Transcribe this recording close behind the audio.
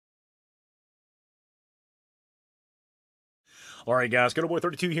All right, guys, Good Old Boy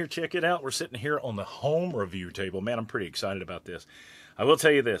 32 here. Check it out. We're sitting here on the home review table. Man, I'm pretty excited about this. I will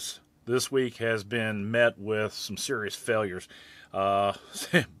tell you this. This week has been met with some serious failures.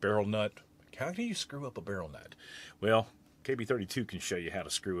 Barrel nut. How do you screw up a barrel nut? Well, KB32 can show you how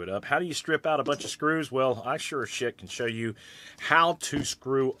to screw it up. How do you strip out a bunch of screws? Well, I sure as shit can show you how to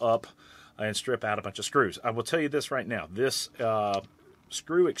screw up and strip out a bunch of screws. I will tell you this right now. This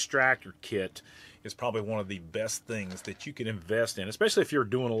screw extractor kit is probably one of the best things that you can invest in, especially if you're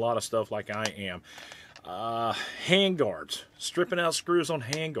doing a lot of stuff like I am. Hand guards, stripping out screws on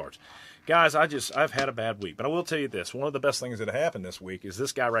hand guards. Guys, I've had a bad week, but I will tell you this. One of the best things that happened this week is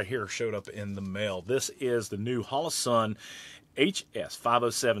this guy right here showed up in the mail. This is the new Holosun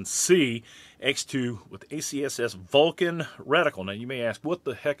HS507C X2 with ACSS Vulcan reticle. Now, you may ask, what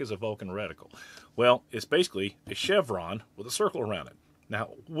the heck is a Vulcan reticle? Well, it's basically a chevron with a circle around it. Now,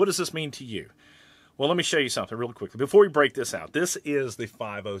 what does this mean to you? Well, let me show you something really quickly. Before we break this out, this is the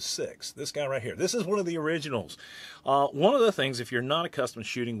 506. This guy right here. This is one of the originals. One of the things, if you're not accustomed to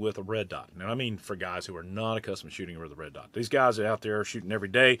shooting with a red dot, now I mean for guys who are not accustomed to shooting with a red dot, these guys are out there shooting every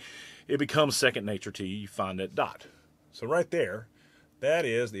day, it becomes second nature to you. You find that dot. So right there, that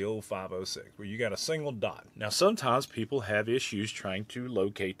is the old 506, where you got a single dot. Now, sometimes people have issues trying to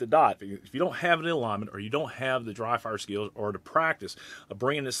locate the dot. If you don't have an alignment, or you don't have the dry fire skills or the practice of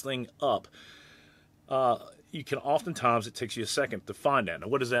bringing this thing up, you can oftentimes, it takes you a second to find that. Now,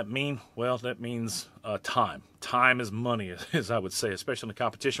 what does that mean? Well, that means time. Time is money, as I would say, especially in the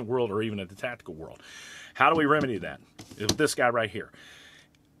competition world or even in the tactical world. How do we remedy that? With this guy right here.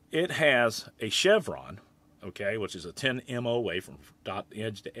 It has a chevron, okay, which is a 10 MO away from dot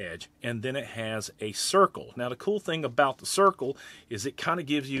edge to edge, and then it has a circle. Now, the cool thing about the circle is it kind of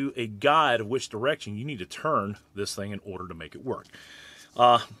gives you a guide of which direction you need to turn this thing in order to make it work.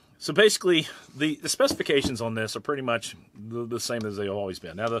 So basically, the specifications on this are pretty much the same as they've always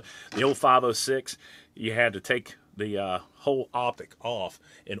been. Now, the old 506, you had to take the whole optic off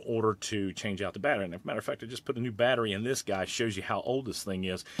in order to change out the battery. And as a matter of fact, I just put a new battery in this guy. Shows you how old this thing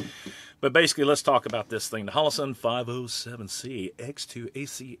is. But basically, let's talk about this thing. The Holosun 507C X2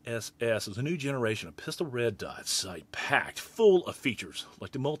 ACSS is a new generation of pistol red dot sight packed full of features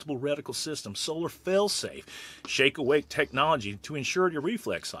like the multiple reticle system, solar failsafe, shake-awake technology to ensure your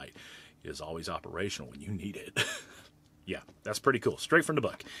reflex sight is always operational when you need it. Yeah, that's pretty cool. Straight from the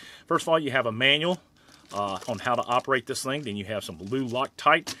book. First of all, you have a manual on how to operate this thing. Then you have some blue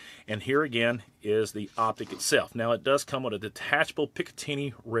Loctite, and here again is the optic itself. Now, it does come with a detachable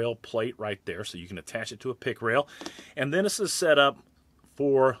Picatinny rail plate right there, so you can attach it to a pick rail. And then this is set up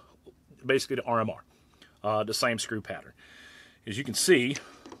for basically the RMR, the same screw pattern. As you can see,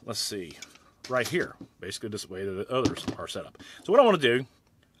 let's see, right here, basically this way the others are set up. So what I want to do,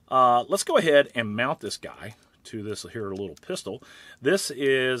 let's go ahead and mount this guy to this here little pistol. This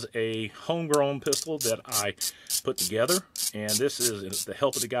is a homegrown pistol that I put together, and this is the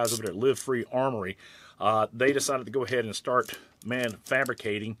help of the guys over there at Live Free Armory. They decided to go ahead and start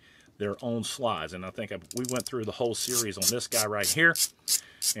fabricating their own slides, and I think we went through the whole series on this guy right here,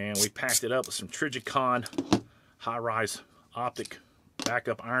 and we packed it up with some Trigicon high-rise optic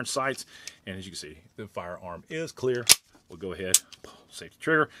backup iron sights, and as you can see, the firearm is clear. We'll go ahead, safety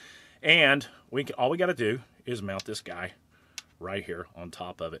trigger, and all we got to do is mount this guy right here on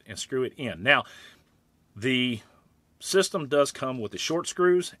top of it and screw it in. Now, the system does come with the short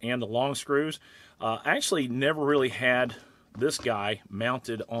screws and the long screws. I actually never really had this guy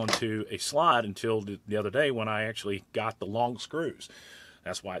mounted onto a slide until the other day when I actually got the long screws.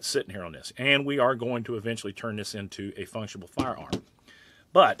 That's why it's sitting here on this. And we are going to eventually turn this into a functional firearm.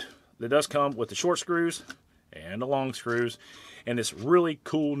 But it does come with the short screws and the long screws, and this really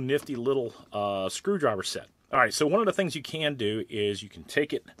cool, nifty little screwdriver set. All right, so one of the things you can do is you can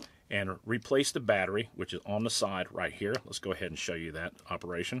take it and replace the battery, which is on the side right here. Let's go ahead and show you that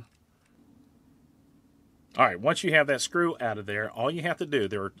operation. All right, once you have that screw out of there, all you have to do,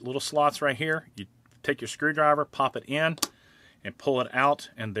 there are little slots right here. You take your screwdriver, pop it in, and pull it out,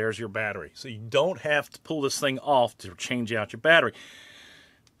 and there's your battery. So you don't have to pull this thing off to change out your battery.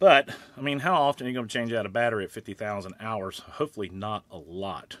 But, I mean, how often are you going to change out a battery at 50,000 hours? Hopefully not a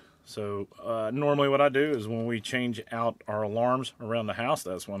lot. So, normally what I do is when we change out our alarms around the house,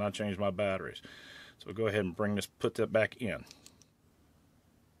 that's when I change my batteries. So we'll go ahead and put that back in.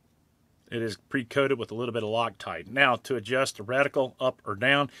 It is pre-coated with a little bit of Loctite. Now, to adjust the reticle up or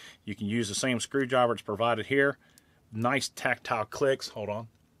down, you can use the same screwdriver that's provided here. Nice tactile clicks. Hold on.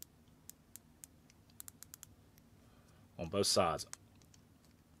 On both sides.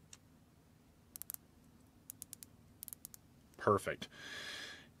 Perfect.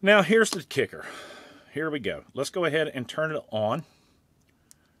 Now here's the kicker. here we go. Let's go ahead and turn it on,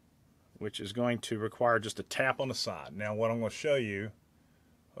 which is going to require just a tap on the side. Now what I'm going to show you,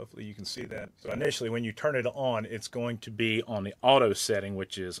 hopefully you can see that. So initially when you turn it on, it's going to be on the auto setting,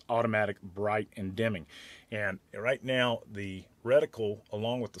 which is automatic bright and dimming. And right now the reticle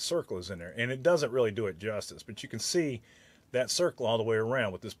along with the circle is in there, and it doesn't really do it justice, but you can see that circle all the way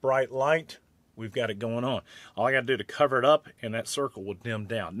around. With this bright light, we've got it going on. All I got to do to cover it up, and that circle will dim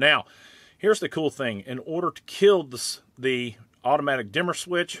down. Now, here's the cool thing. In order to kill the automatic dimmer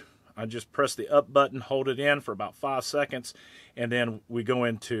switch, I just press the up button, hold it in for about 5 seconds, and then we go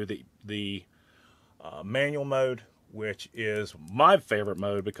into the manual mode, which is my favorite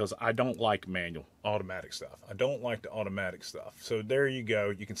mode because I don't like manual automatic stuff. I don't like the automatic stuff. So there you go.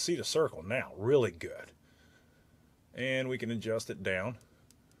 You can see the circle now, really good. And we can adjust it down.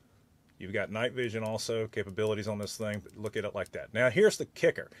 You've got night vision also capabilities on this thing, but look at it like that. Now here's the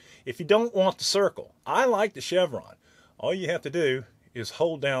kicker. If you don't want the circle, I like the chevron. All you have to do is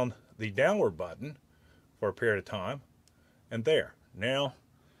hold down the downward button for a period of time, and there. Now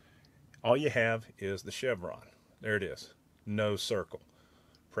all you have is the chevron. There it is. No circle.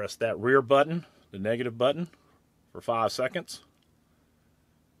 Press that rear button, the negative button, for 5 seconds,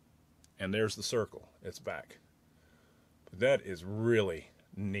 and there's the circle. It's back. But that is really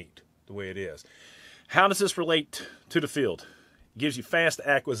neat the way it is. How does this relate to the field? It gives you fast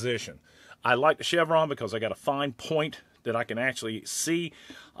acquisition. I like the chevron because I got a fine point that I can actually see.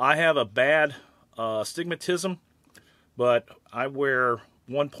 I have a bad astigmatism, but I wear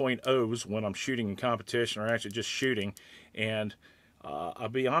 1.0s when I'm shooting in competition, or actually just shooting, and I'll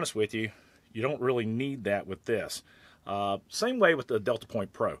be honest with you, you don't really need that with this. Same way with the Delta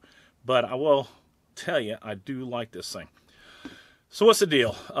Point Pro, but I will tell you, I do like this thing. So what's the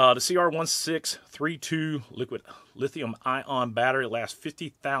deal? The CR1632 liquid lithium ion battery lasts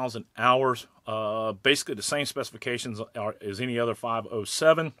 50,000 hours. Basically the same specifications as any other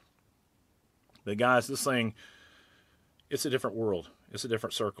 507. But guys, this thing, it's a different world. It's a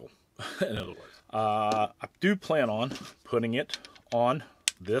different circle, in other words. I do plan on putting it on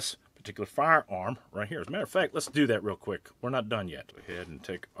this particular firearm right here. As a matter of fact, let's do that real quick. We're not done yet. Go ahead and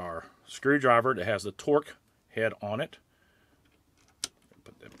take our screwdriver that has the torque head on it.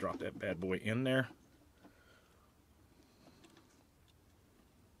 Drop that bad boy in there.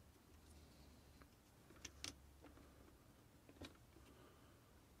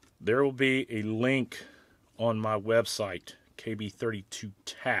 There will be a link on my website,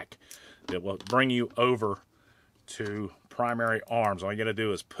 KB32TAC, that will bring you over to Primary Arms. All you got to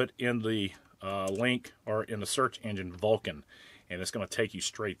do is put in the link, or in the search engine, Vulcan, and it's going to take you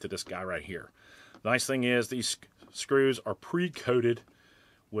straight to this guy right here. The nice thing is these screws are pre-coated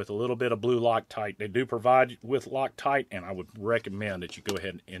with a little bit of blue Loctite. They do provide with Loctite, and I would recommend that you go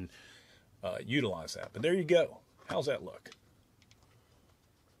ahead and utilize that. But there you go. How's that look?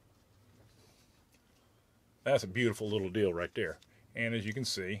 That's a beautiful little deal right there. And as you can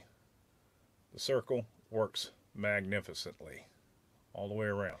see, the circle works magnificently all the way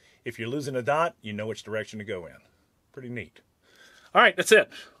around. If you're losing a dot, you know which direction to go in. Pretty neat. All right, that's it.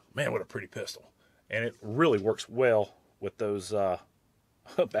 Man, what a pretty pistol. And it really works well with those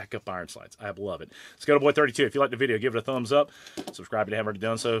backup iron sights. I love it. Let's go to Boy 32. If you like the video, give it a thumbs up. Subscribe if you haven't already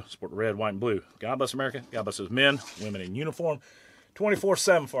done so. Support the red, white, and blue. God bless America. God bless those men, women in uniform.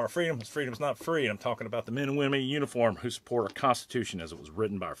 24/7 for our freedom. Freedom's not free. I'm talking about the men and women in uniform who support our Constitution as it was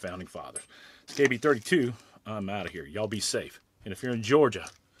written by our founding fathers. It's KB32. I'm out of here. Y'all be safe. And if you're in Georgia,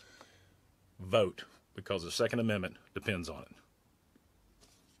 vote, because the Second Amendment depends on it.